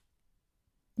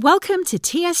Welcome to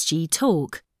TSG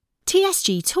Talk.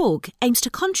 TSG Talk aims to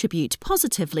contribute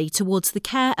positively towards the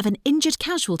care of an injured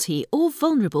casualty or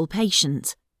vulnerable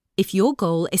patient. If your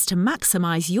goal is to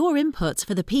maximise your input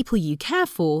for the people you care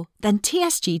for, then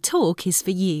TSG Talk is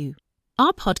for you.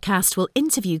 Our podcast will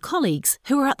interview colleagues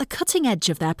who are at the cutting edge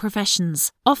of their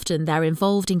professions. Often they're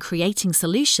involved in creating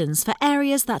solutions for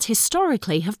areas that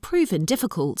historically have proven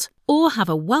difficult, or have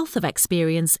a wealth of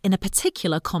experience in a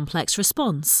particular complex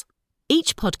response.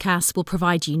 Each podcast will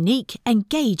provide unique,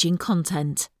 engaging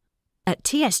content. At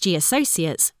TSG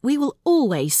Associates, we will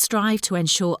always strive to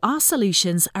ensure our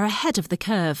solutions are ahead of the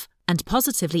curve and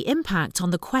positively impact on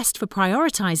the quest for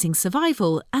prioritising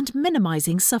survival and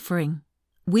minimising suffering.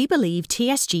 We believe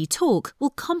TSG Talk will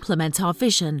complement our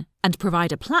vision and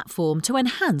provide a platform to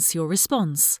enhance your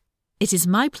response. It is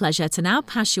my pleasure to now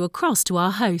pass you across to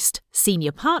our host,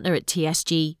 Senior Partner at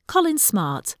TSG, Colin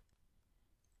Smart.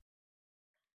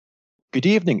 Good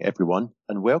evening, everyone,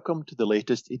 and welcome to the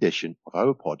latest edition of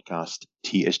our podcast,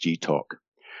 TSG Talk.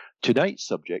 Tonight's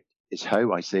subject is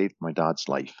how I saved my dad's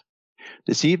life.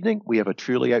 This evening, we have a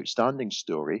truly outstanding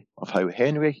story of how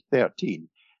Henry XIII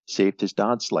saved his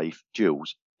dad's life,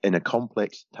 Jules, in a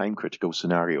complex, time-critical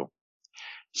scenario.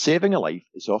 Saving a life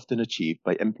is often achieved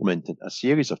by implementing a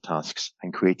series of tasks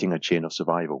and creating a chain of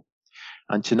survival.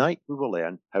 And tonight, we will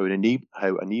learn how an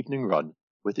evening run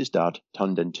with his dad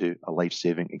turned into a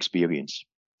life-saving experience.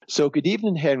 So good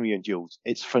evening, Henry and Jules.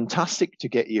 It's fantastic to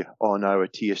get you on our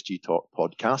TSG Talk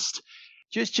podcast.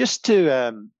 Just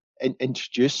to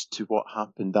introduce to what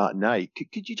happened that night,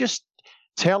 could you just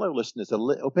tell our listeners a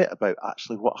little bit about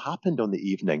actually what happened on the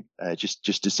evening, just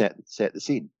to set the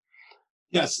scene?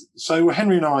 Yes, so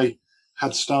Henry and I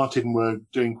had started and were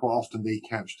doing quite often the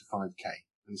Couch to 5K.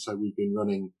 And so we've been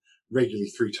running regularly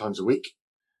 3 times a week.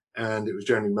 And it was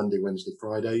generally Monday, Wednesday,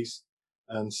 Fridays.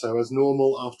 And so as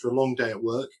normal, after a long day at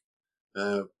work,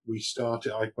 I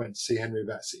went to see Henry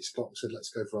about 6 o'clock, said,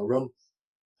 let's go for a run.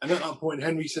 And at that point,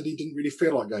 Henry said he didn't really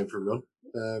feel like going for a run.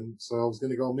 So I was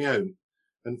going to go on my own.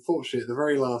 Unfortunately, at the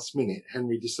very last minute,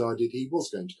 Henry decided he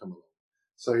was going to come along.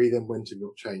 So he then went and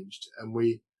got changed. And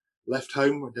we left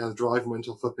home, went down the drive and went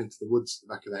off up into the woods at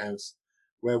the back of the house,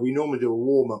 where we normally do a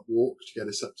warm-up walk to get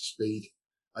us up to speed.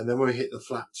 And then when we hit the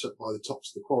flats up by the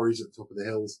tops of the quarries at the top of the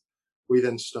hills, we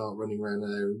then start running around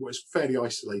an area, what is a fairly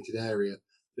isolated area,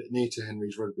 but near to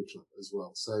Henry's rugby club as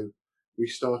well. So we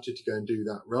started to go and do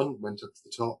that run, went up to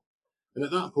the top. And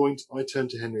at that point, I turned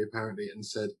to Henry apparently and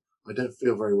said, I don't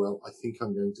feel very well. I think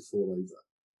I'm going to fall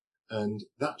over. And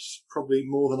that's probably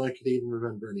more than I could even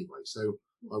remember anyway. So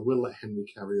I will let Henry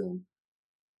carry on.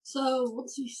 So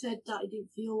once he said that he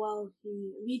didn't feel well,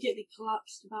 he immediately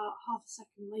collapsed about half a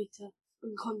second later,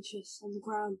 unconscious on the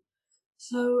ground.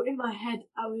 So in my head,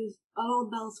 alarm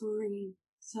bells were ringing.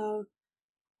 So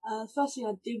the first thing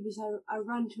I did was I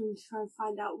ran to him to try and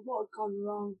find out what had gone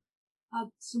wrong. Had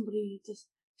somebody just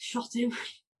shot him,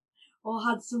 or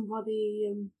had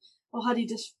he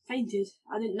just fainted?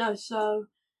 I didn't know. So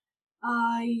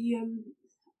I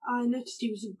noticed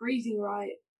he wasn't breathing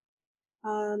right,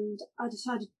 and I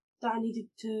decided that I needed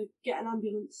to get an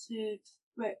ambulance here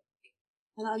quick.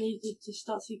 And I needed to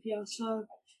start CPR. So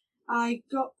I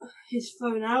got his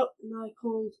phone out and I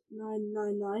called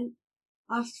 999,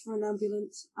 asked for an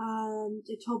ambulance, and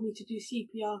they told me to do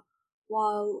CPR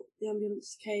while the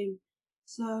ambulance came.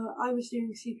 So I was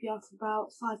doing CPR for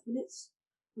about 5 minutes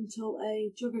until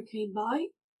a jogger came by.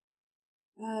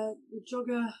 The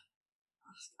jogger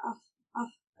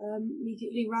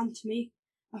immediately ran to me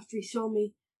after he saw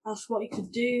me, asked what he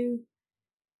could do.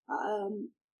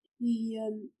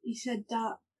 He said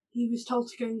that he was told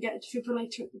to go and get a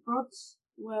defibrillator at the Broads,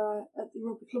 at the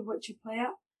rugby club which I play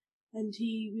at, and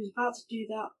he was about to do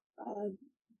that.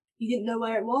 He didn't know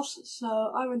where it was, so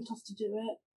I went off to do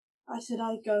it. I said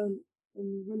I'd go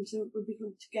and run to the rugby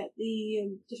club to get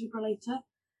the defibrillator.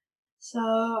 So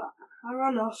I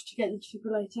ran off to get the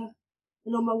defibrillator,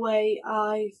 and on my way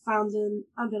I found an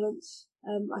ambulance.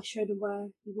 I showed him where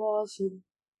he was,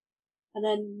 and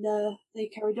then they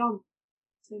carried on.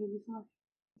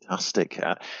 Fantastic.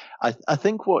 I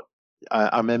think what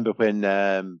I remember when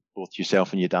both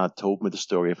yourself and your dad told me the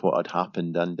story of what had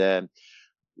happened, and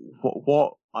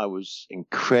what I was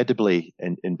incredibly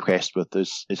impressed with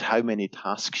is how many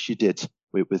tasks you did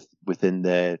within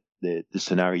the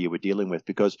scenario you were dealing with.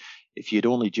 Because if you'd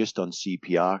only just done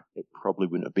CPR, it probably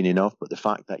wouldn't have been enough. But the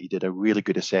fact that you did a really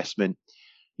good assessment,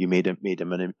 you made him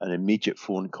an immediate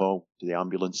phone call to the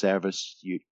ambulance service.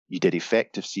 You did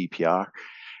effective CPR.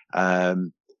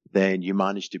 Then you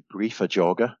managed to brief a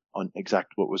jogger on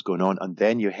exactly what was going on, and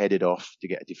then you headed off to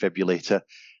get a defibrillator,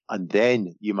 and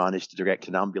then you managed to direct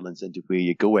an ambulance into where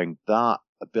you're going. That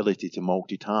ability to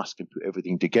multitask and put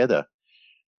everything together.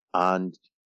 And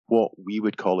what we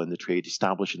would call in the trade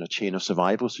establishing a chain of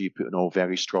survival, so you put in all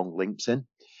very strong links in,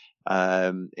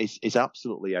 is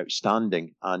absolutely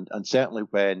outstanding. And certainly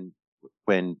when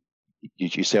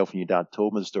yourself and your dad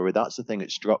told me the story, that's the thing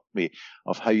that struck me,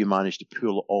 of how you managed to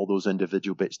pull all those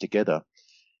individual bits together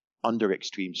under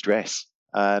extreme stress.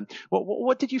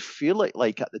 What did you feel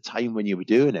like at the time when you were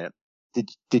doing it?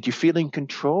 Did you feel in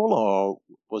control, or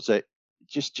was it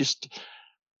just?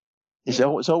 It's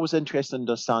always interesting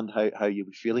to understand how you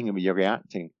were feeling and when you're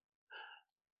reacting.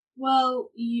 Well,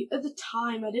 at the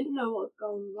time, I didn't know what was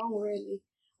going wrong, really.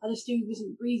 I just knew he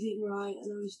wasn't breathing right,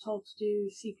 and I was told to do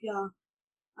CPR.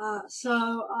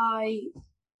 So I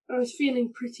was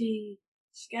feeling pretty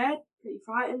scared, pretty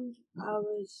frightened. I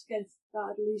was scared that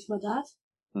I'd lose my dad.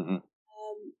 Mm-hmm.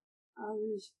 I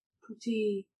was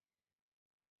pretty,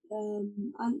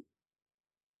 and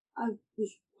I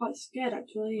was quite scared,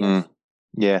 actually. Yes.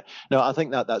 Yeah, no, I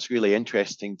think that's really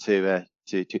interesting to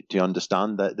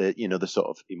understand that the sort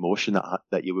of emotion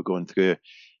that you were going through,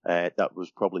 that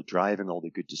was probably driving all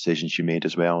the good decisions you made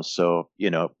as well. So,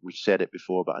 we've said it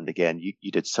before, but and again,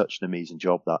 you did such an amazing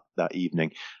job that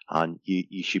evening, and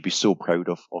you should be so proud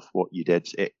of what you did.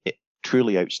 It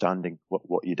truly outstanding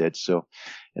what you did. So,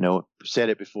 we've said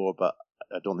it before, but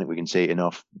I don't think we can say it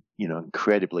enough.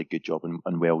 Incredibly good job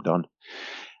and well done.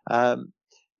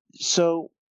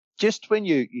 So just when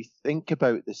you think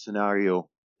about the scenario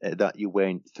that you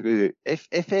went through,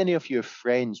 if any of your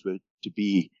friends were to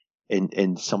be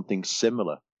in something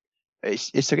similar,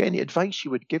 is there any advice you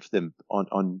would give them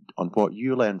on what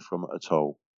you learned from it at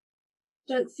all?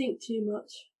 Don't think too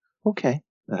much. Okay.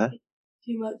 Uh-huh.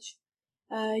 Too much.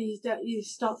 You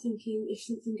start thinking, if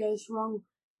something goes wrong,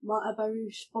 might I be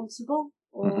responsible,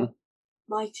 or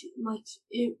might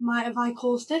have I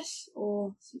caused this,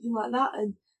 or something like that,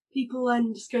 and people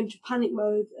then just go into panic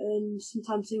mode, and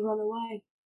sometimes they run away,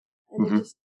 and they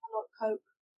just cannot cope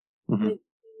with being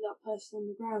that person on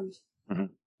the ground.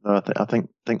 I think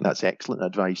that's excellent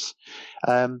advice.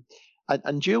 And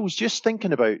Jules, just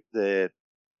thinking about the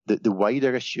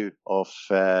wider issue of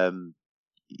CPR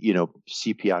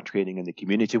training in the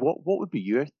community, what would be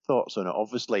your thoughts on it?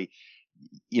 Obviously,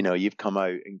 you've come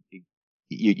out and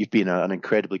you've been an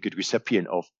incredibly good recipient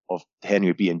of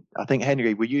Henry being. I think,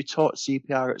 Henry, were you taught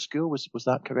CPR at school? Was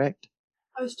that correct?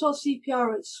 I was taught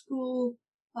CPR at school,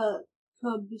 at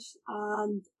clubs,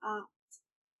 and at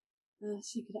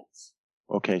Sea Cadets.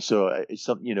 Okay, so it's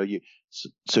something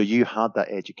so you had that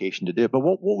education to do it. But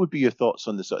what would be your thoughts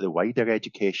on the sort of the wider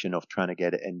education of trying to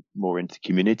get it in more into the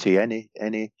community? Any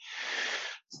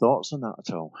thoughts on that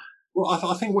at all? Well,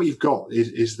 I think what you've got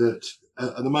is that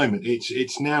at the moment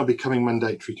it's now becoming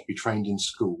mandatory to be trained in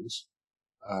schools.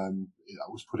 That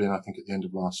was put in, I think, at the end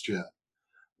of last year,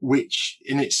 which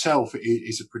in itself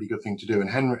is a pretty good thing to do. And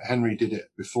Henry did it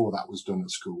before that was done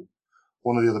at school.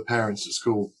 One of the other parents at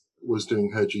school was doing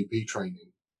her GP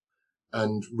training,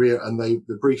 and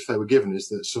the brief they were given is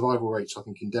that survival rates, I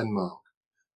think, in Denmark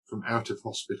from out of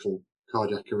hospital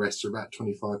cardiac arrests are about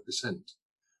 25%.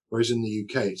 Whereas in the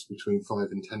UK, it's between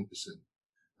 5 and 10%,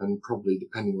 and probably,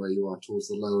 depending where you are, towards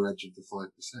the lower edge of the 5%.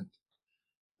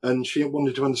 And she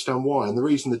wanted to understand why. And the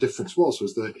reason the difference was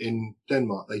that in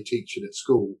Denmark, they teach it at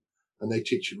school, and they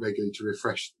teach it regularly to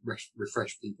refresh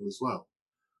people as well.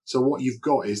 So what you've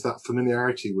got is that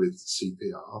familiarity with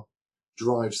CPR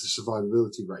drives the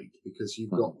survivability rate, because you've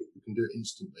got people who can do it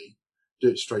instantly, do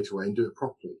it straight away, and do it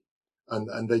properly.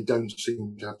 And they don't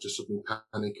seem to have to suddenly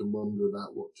panic and wonder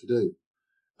about what to do.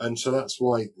 And so that's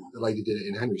why the lady did it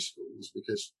in Henry's schools,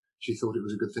 because she thought it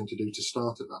was a good thing to do to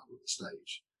start at that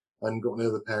stage, and got one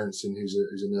of the parents in who's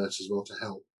a nurse as well to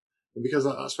help. And because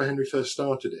that's where Henry first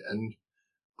started it. And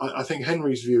I think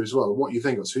Henry's view as well, what you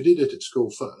think of, so he did it at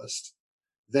school first,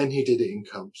 then he did it in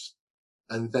Cubs,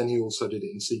 and then he also did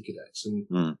it in Sea Cadets. And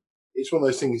it's one of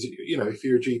those things, if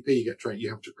you're a GP, you get trained,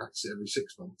 you have to practice it every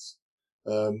 6 months.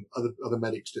 Other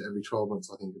medics do it every 12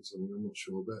 months, I think, or something, I'm not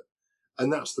sure, and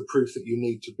that's the proof that you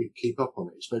need to keep up on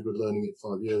it. It's no good learning it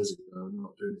 5 years ago and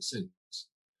not doing it since.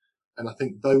 And I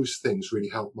think those things really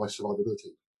help my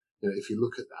survivability. If you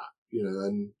look at that,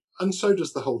 and so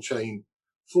does the whole chain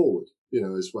forward,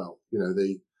 as well.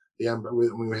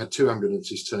 When we had 2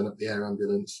 ambulances turn up, the air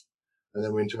ambulance, and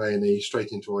then we went to A&E,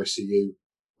 straight into ICU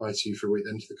for a week,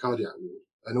 then to the cardiac ward,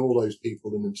 and all those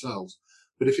people in themselves.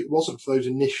 But if it wasn't for those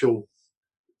initial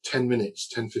 10,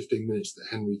 15 minutes that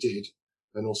Henry did,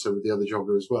 and also with the other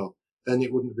jogger as well, then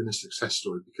it wouldn't have been a success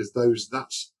story, because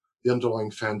that's the underlying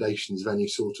foundations of any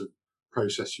sort of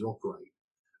process you operate.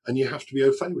 And you have to be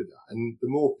au fait with that. And the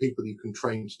more people you can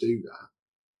train to do that,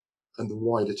 and the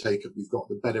wider take-up we've got,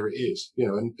 the better it is.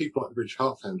 And people like the British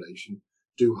Heart Foundation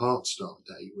do Heart Start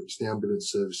Day, which the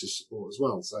ambulance services support as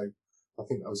well. So I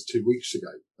think that was 2 weeks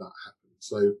ago that happened.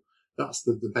 So that's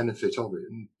the benefit of it,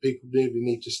 and people really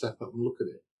need to step up and look at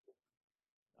it.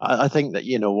 I think that,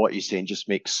 what you're saying just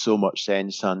makes so much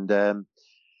sense. And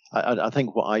I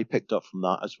think what I picked up from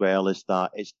that as well is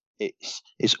that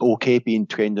it's okay being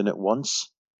trained in it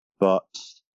once, but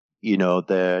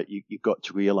you've got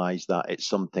to realize that it's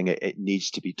something it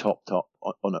needs to be topped up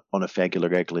on a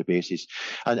regular basis.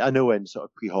 And I know in sort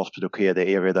of pre-hospital care, the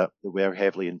area that we're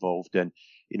heavily involved in,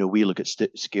 we look at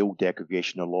skill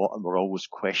degradation a lot, and we're always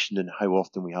questioning how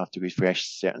often we have to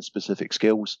refresh certain specific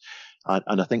skills.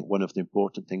 And I think one of the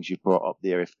important things you brought up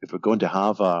there, if we're going to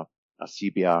have a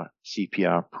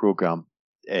CPR program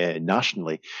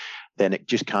nationally, then it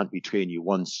just can't be train you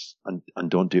once and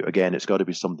don't do it again. It's got to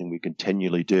be something we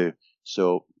continually do.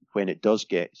 So when it does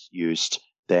get used,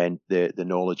 then the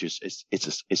knowledge is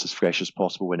as fresh as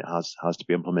possible when it has to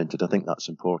be implemented. I think that's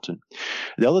important.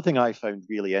 The other thing I found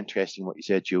really interesting, what you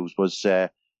said, Jules, was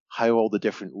how all the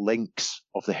different links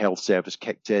of the health service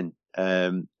kicked in.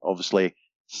 Obviously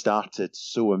started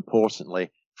so importantly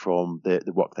from the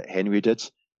work that Henry did,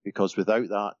 because without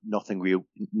that,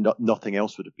 nothing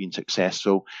else would have been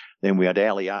successful. Then we had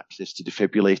early access to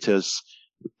defibrillators,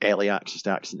 early access to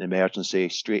accident emergency,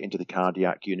 straight into the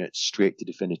cardiac unit, straight to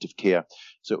definitive care.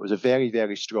 So it was a very,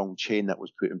 very strong chain that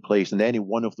was put in place. And any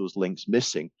one of those links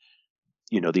missing,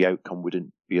 the outcome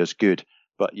wouldn't be as good.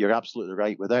 But you're absolutely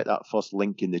right. Without that first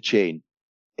link in the chain,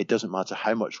 it doesn't matter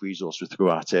how much resource we throw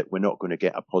at it, we're not going to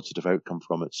get a positive outcome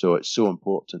from it. So it's so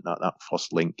important that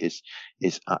first link is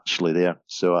actually there.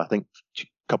 So I think a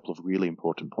couple of really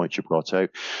important points you brought out.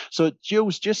 So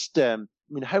Jules, just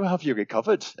how have you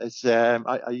recovered?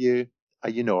 Are you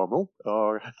normal,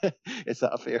 or is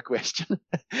that a fair question?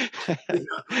 I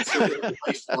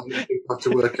have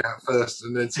to work out first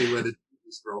and then see where the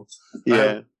is from.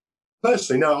 Yeah.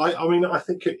 Personally, no. I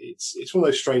think it's one of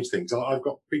those strange things. I've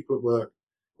got people at work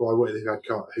who I work with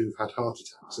who've had heart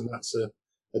attacks, and that's a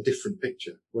different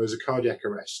picture. Whereas a cardiac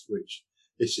arrest, which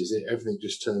this is it, everything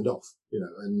just turned off,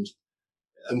 and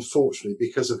unfortunately,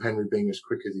 because of Henry being as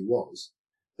quick as he was,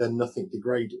 then nothing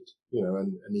degraded,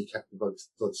 and he kept the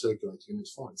blood circulating, and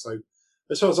it's fine. So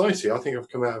as far as I see, I think I've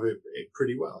come out of it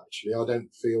pretty well, actually. I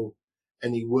don't feel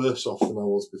any worse off than I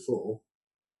was before.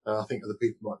 I think other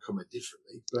people might comment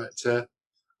differently, but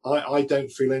I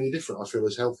don't feel any different. I feel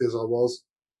as healthy as I was.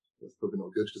 That's probably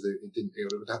not good because it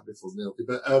would happen if I wasn't healthy,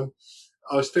 but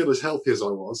I feel as healthy as I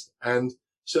was, and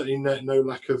certainly no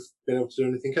lack of being able to do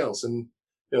anything else. And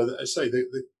I say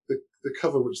the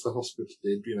cover which the hospital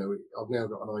did, I've now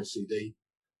got an ICD,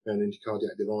 an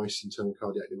intracardiac device, internal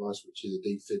cardiac device, which is a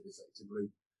defib effectively.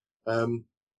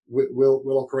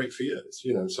 Will operate for years,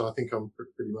 So I think I'm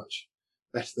pretty much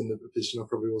better than the position I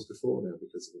probably was before now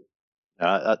because of it.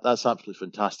 That's absolutely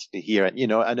fantastic to hear.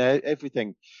 And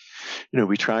everything,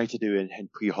 we try to do in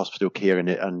pre-hospital care and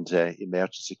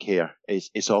emergency care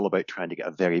it's all about trying to get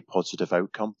a very positive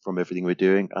outcome from everything we're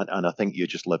doing. And I think you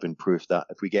just live in proof that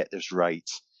if we get this right,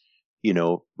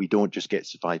 we don't just get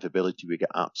survivability, we get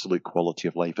absolute quality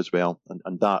of life as well.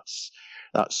 And that's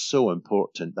so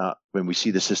important that when we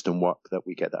see the system work, that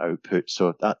we get the output.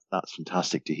 So that's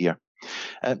fantastic to hear.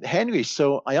 Henry,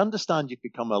 so I understand you've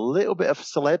become a little bit of a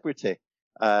celebrity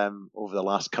over the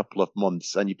last couple of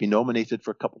months, and you've been nominated for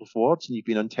a couple of awards, and you've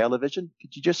been on television.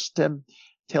 Could you just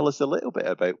tell us a little bit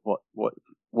about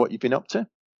what you've been up to?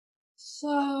 So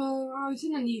I was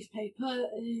in a newspaper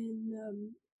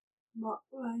in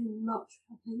March,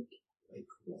 I think,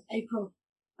 April,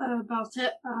 about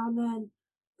it, and then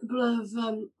a couple of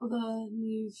other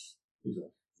news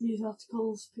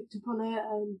articles picked up on it,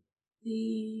 and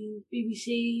the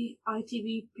BBC,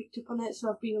 ITV picked up on it, so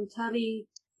I've been on telly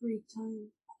 3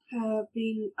 times,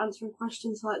 been answering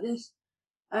questions like this,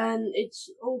 and it's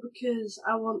all because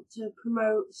I want to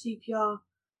promote CPR,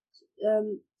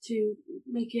 to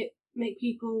make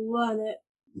people learn it,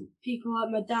 people like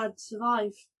my dad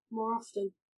survive more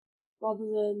often, rather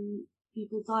than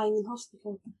people dying in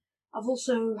hospital. I've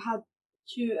also had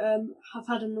have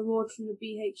had an award from the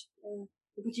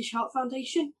British Heart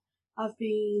Foundation. I've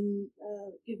been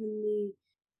given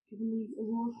the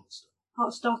award,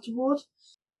 Heart Start Award,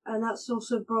 and that's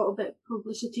also brought a bit of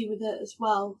publicity with it as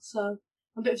well. So I'm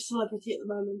a bit of a celebrity at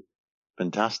the moment.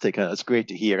 Fantastic. It's great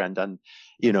to hear, and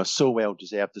so well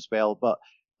deserved as well. But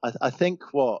I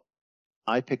think what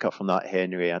I pick up from that,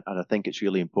 Henry, and I think it's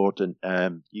really important,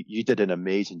 you did an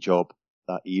amazing job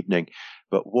that evening,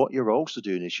 but what you're also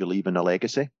doing is you're leaving a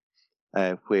legacy,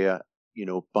 where,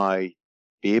 by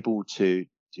be able to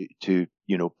to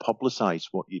publicize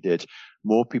what you did.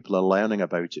 More people are learning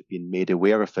about it, being made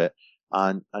aware of it,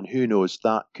 and who knows,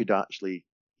 that could actually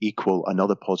equal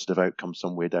another positive outcome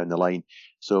somewhere down the line.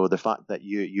 So the fact that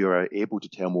you are able to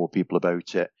tell more people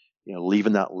about it,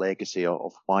 leaving that legacy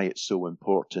of why it's so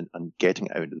important and getting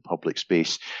it out into the public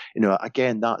space,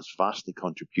 again, that's vastly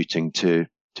contributing to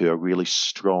a really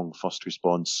strong first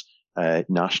response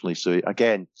nationally. So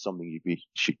again, something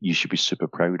you should be super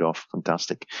proud of.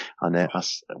 Fantastic, and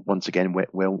that's once again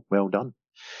well done.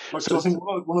 So I think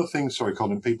one of the things, sorry,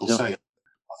 Colin, people say,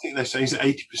 I think they say is that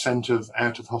 80% of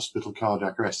out of hospital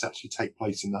cardiac arrests actually take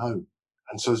place in the home,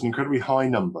 and so there's an incredibly high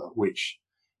number, which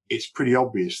it's pretty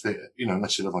obvious that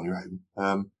unless you live on your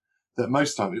own, that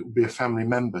most of the time it will be a family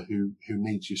member who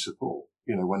needs your support.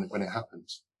 When it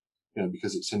happens,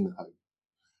 because it's in the home.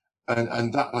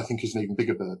 And that, I think, is an even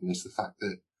bigger burden, is the fact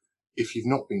that if you've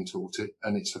not been taught it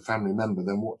and it's a family member,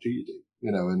 then what do you do?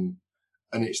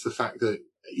 And it's the fact that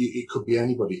it could be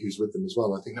anybody who's with them as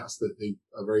well. I think that's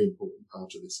a very important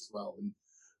part of this as well. And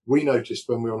we noticed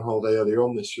when we were on holiday earlier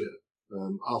on this year,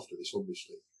 after this,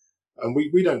 obviously, and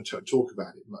we don't talk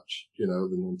about it much, other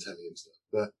than on telly and stuff.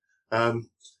 But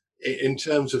in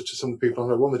terms of to some of the people I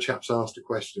know, one of the chaps asked a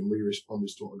question, we responded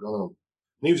to what had gone on.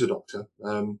 And he was a doctor.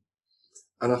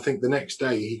 And I think the next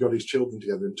day he got his children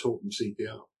together and taught them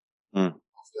CPR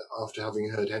after having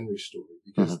heard Henry's story,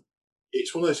 because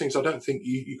it's one of those things. I don't think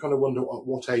you kind of wonder at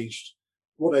what age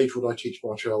would I teach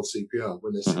my child CPR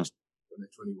when they're 16, when they're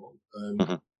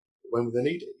 21, when would they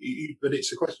need it? But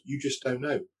it's a question you just don't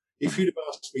know. If you'd have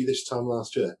asked me this time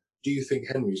last year, do you think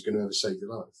Henry's going to ever save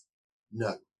your life?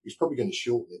 No, he's probably going to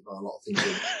shorten it by a lot of things.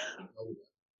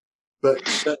 But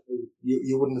certainly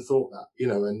you wouldn't have thought that,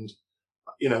 and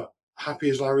happy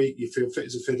as Larry, you feel fit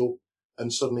as a fiddle,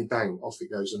 and suddenly bang, off it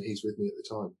goes, and he's with me at the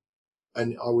time.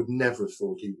 And I would never have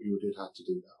thought he would have had to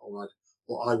do that, or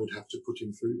I would have to put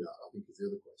him through that, I think is the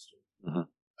other question.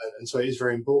 And so it is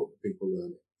very important that people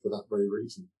learn it for that very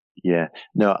reason. Yeah,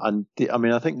 no, and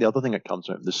I think the other thing that comes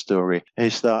out of the story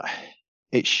is that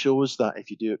it shows that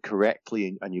if you do it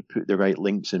correctly and you put the right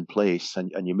links in place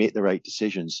and you make the right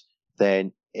decisions,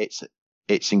 then it's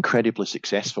incredibly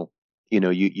successful.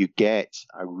 You get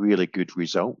a really good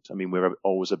result. I mean, we're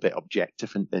always a bit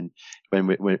objective in when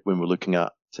we're looking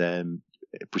at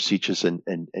procedures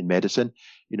in medicine,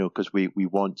 because we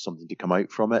want something to come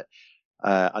out from it.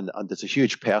 And there's a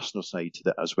huge personal side to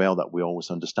that as well that we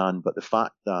always understand. But the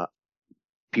fact that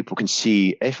people can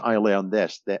see, if I learn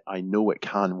this, that I know it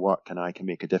can work and I can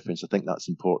make a difference, I think that's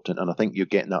important. And I think you're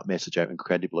getting that message out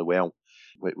incredibly well,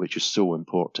 which is so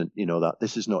important, that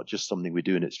this is not just something we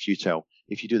do and it's futile.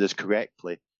 If you do this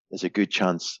correctly, there's a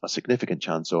significant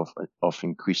chance of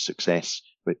increased success,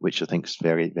 which I think is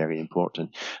very, very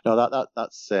important. Now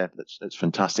that's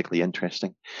fantastically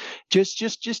interesting. Just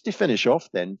to finish off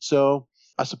then, so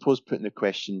I suppose putting the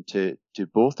question to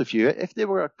both of you, if there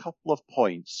were a couple of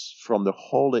points from the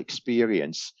whole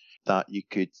experience that you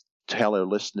could tell our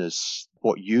listeners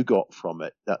what you got from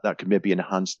it, that could maybe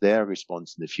enhance their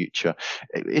response in the future,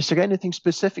 is there anything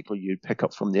specifically you'd pick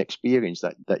up from the experience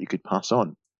that you could pass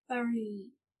on? Very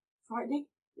frightening.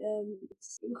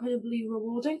 It's incredibly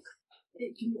rewarding.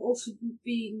 It can also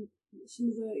be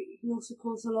it can also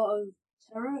cause a lot of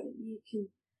terror.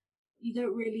 You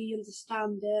don't really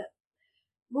understand it.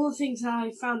 One of the things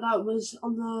I found out was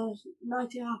on the night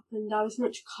it happened, I was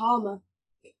much calmer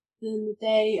than the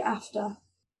day after.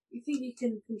 You think you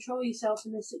can control yourself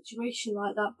in a situation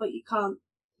like that, but you can't.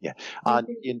 Yeah, and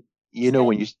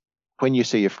when you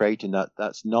say you're frightened,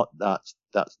 that's not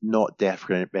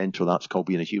detrimental. That's called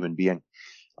being a human being.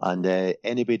 And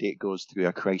anybody that goes through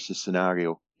a crisis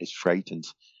scenario is frightened,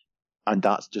 and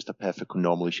that's just a perfectly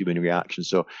normal human reaction.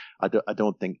 So I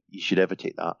don't think you should ever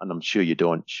take that, and I'm sure you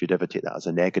should ever take that as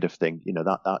a negative thing.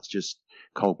 That's just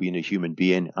called being a human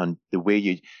being, and the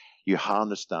way you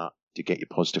harness that to get your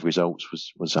positive results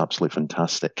was absolutely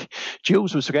fantastic.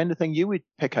 Jules, was there anything you would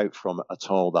pick out from it at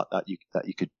all that you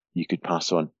could pass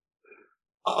on?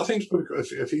 I think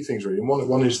it's a few things really. And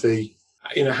one is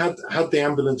had the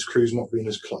ambulance crews not been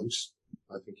as close,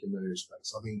 I think in many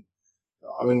respects. We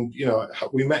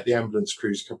met the ambulance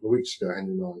crews a couple of weeks ago,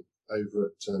 Henry and I, over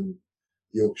at the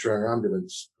Yorkshire Air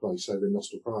Ambulance place over in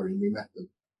Nostell Priory, and we met them.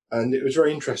 And it was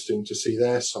very interesting to see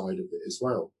their side of it as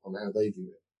well, on how they view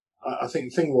it. I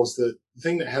think the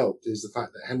thing that helped is the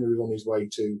fact that Henry was on his way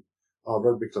to our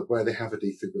rugby club where they have a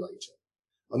defibrillator.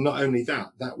 And not only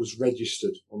that was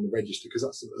registered on the register, because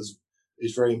that's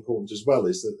is very important as well,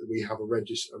 is that we have a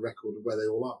record of where they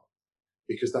all are,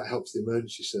 because that helps the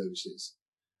emergency services.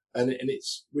 And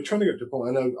we're trying to get to a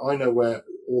point. I know where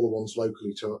all the ones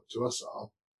locally to us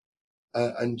are.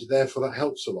 and therefore that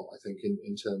helps a lot, I think,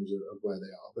 in terms of where they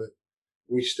are. But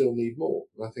we still need more,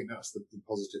 and I think that's the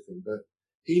positive thing. But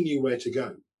he knew where to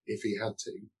go if he had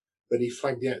to, but he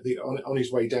flagged on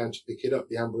his way down to pick it up.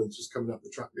 The ambulance was coming up the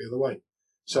track the other way,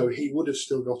 so he would have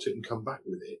still got it and come back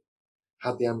with it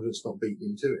had the ambulance not beaten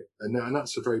into it. And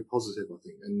that's a very positive, I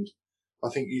think. And I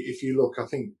think if you look, I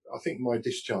think my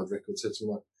discharge record said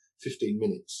something like 15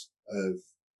 minutes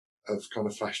of kind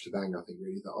of flash to bang, I think,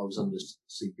 really, that I was under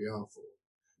CPR for.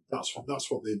 That's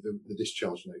what the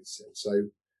discharge note said. So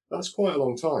that's quite a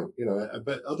long time,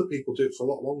 but other people do it for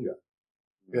a lot longer.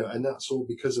 And that's all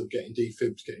because of getting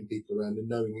defibs, getting people around and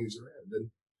knowing who's around. And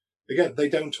again, they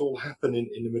don't all happen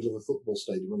in the middle of a football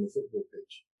stadium on the football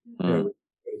pitch.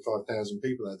 25,000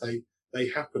 people there. They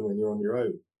happen when you're on your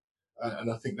own. And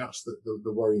I think that's the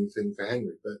worrying thing for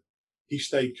Henry. But he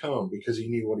stayed calm because he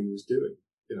knew what he was doing.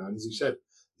 And as he said,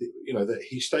 that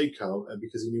he stayed calm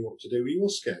because he knew what to do. He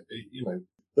was scared,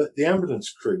 But the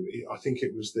ambulance crew, I think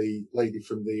it was the lady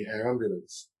from the air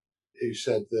ambulance who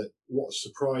said that what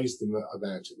surprised them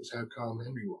about it was how calm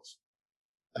Henry was.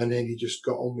 And then he just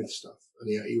got on with stuff. And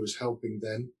he was helping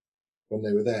them when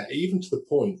they were there, even to the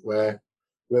point where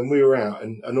when we were out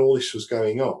and all this was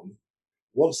going on,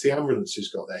 once the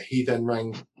ambulances got there, he then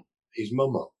rang his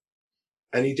mum up.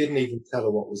 And he didn't even tell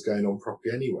her what was going on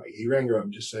properly anyway. He rang her up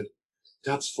and just said,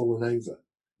 Dad's fallen over.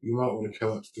 You might want to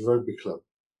come up to the rugby club.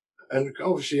 And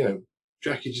obviously,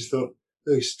 Jackie just thought,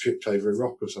 oh, he's tripped over a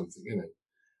rock or something,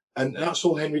 And that's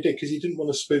all Henry did, because he didn't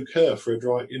want to spook her for a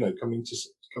drive, coming to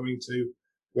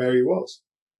where he was.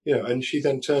 And she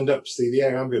then turned up to see the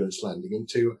air ambulance landing and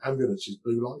 2 ambulances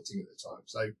blue lighting at the time.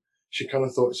 So she kind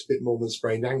of thought it's a bit more than a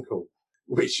sprained ankle,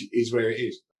 which is where it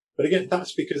is. But again,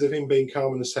 that's because of him being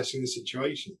calm and assessing the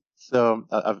situation. So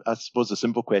I suppose a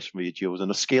simple question for you, Jules.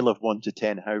 On a scale of 1 to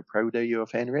 10, how proud are you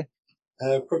of Henry?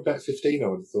 Probably about 15, I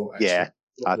would have thought. Actually. Yeah,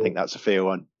 I think that's a fair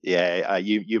one. Yeah,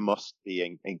 you must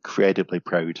be incredibly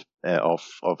proud of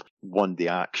the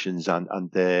actions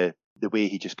and the way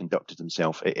he just conducted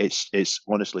himself. It's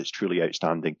honestly, it's truly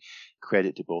outstanding.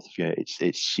 Credit to both of you.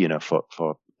 It's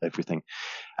for everything.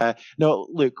 No,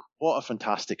 look, what a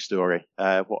fantastic story.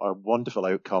 What a wonderful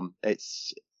outcome.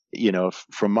 It's,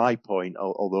 from my point,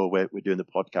 although we're doing the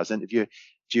podcast interview,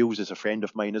 Jules is a friend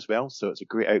of mine as well. So it's a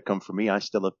great outcome for me. I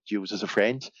still have Jules as a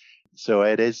friend. So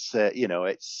it is,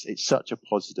 it's such a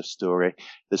positive story.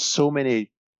 There's so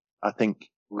many, I think,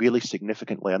 really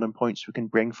significant learning points we can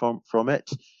bring from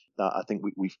it that I think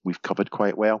we've covered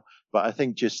quite well. But I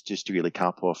think just to really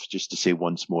cap off, just to say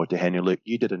once more to Henry, look,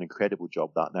 you did an incredible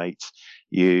job that night.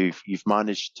 You've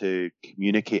managed to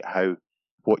communicate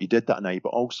what you did that night, but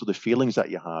also the feelings that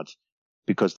you had,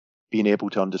 because being able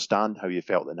to understand how you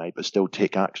felt that night, but still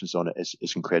take actions on it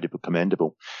is incredibly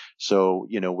commendable. So,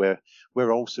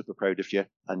 we're all super proud of you,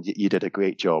 and you did a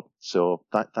great job. So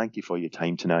thank you for your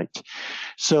time tonight.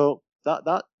 So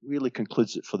that really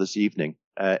concludes it for this evening.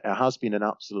 It has been an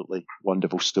absolutely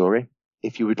wonderful story.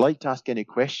 If you would like to ask any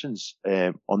questions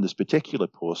on this particular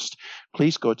post,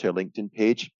 please go to our LinkedIn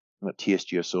page at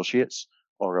TSG Associates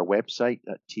or our website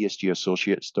at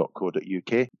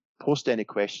tsgassociates.co.uk. Post any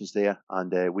questions there,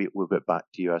 and we'll get back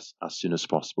to you as soon as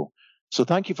possible. So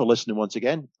thank you for listening once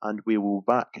again, and we will be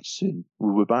back soon.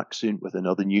 We will be back soon with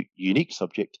another new unique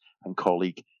subject and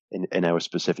colleague in our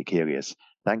specific areas.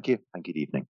 Thank you, and good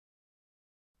evening.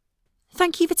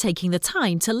 Thank you for taking the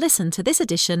time to listen to this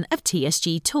edition of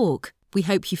TSG Talk. We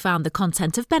hope you found the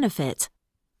content of benefit.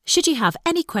 Should you have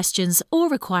any questions or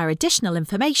require additional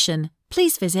information,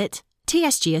 please visit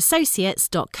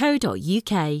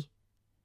tsgassociates.co.uk.